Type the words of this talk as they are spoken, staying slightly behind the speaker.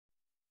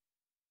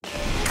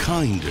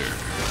kinder,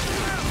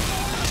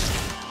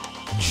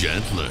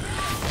 gentler,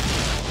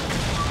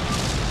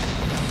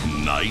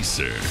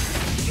 nicer.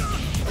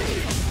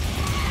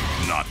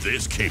 Not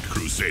this Caped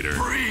Crusader.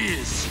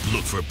 Freeze!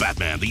 Look for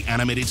Batman the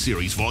Animated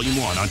Series Volume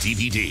 1 on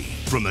DVD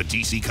from the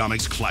DC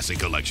Comics Classic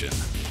Collection.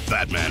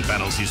 Batman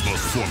battles his most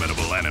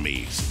formidable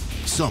enemies.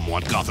 Some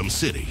want Gotham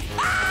City.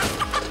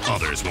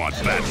 Others want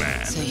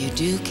Batman. So you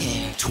do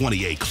care.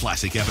 28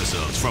 classic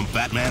episodes from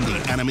Batman the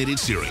Animated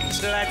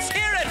Series. Let's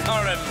hear it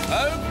for him,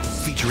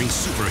 folks! Featuring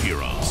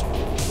superheroes,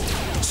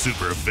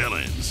 super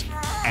villains,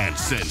 and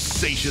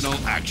sensational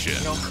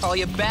action. Don't call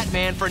you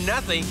Batman for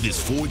nothing.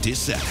 This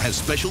 4-disc set has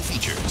special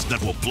features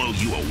that will blow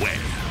you away.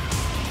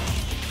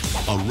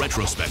 A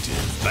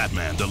retrospective,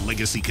 Batman The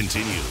Legacy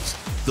Continues.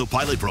 The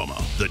pilot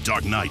promo, The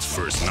Dark Knight's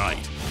First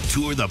Night.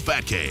 Tour the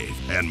Batcave,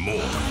 and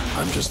more.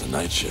 I'm just the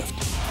night shift.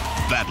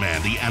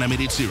 Batman the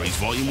Animated Series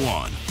Volume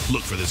 1.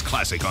 Look for this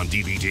classic on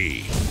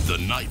DVD. The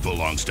night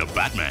belongs to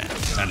Batman,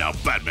 and now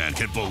Batman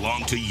can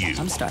belong to you.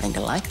 I'm starting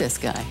to like this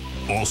guy.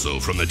 Also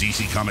from the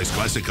DC Comics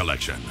Classic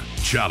Collection,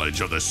 Challenge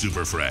of the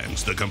Super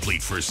Friends, the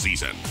complete first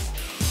season.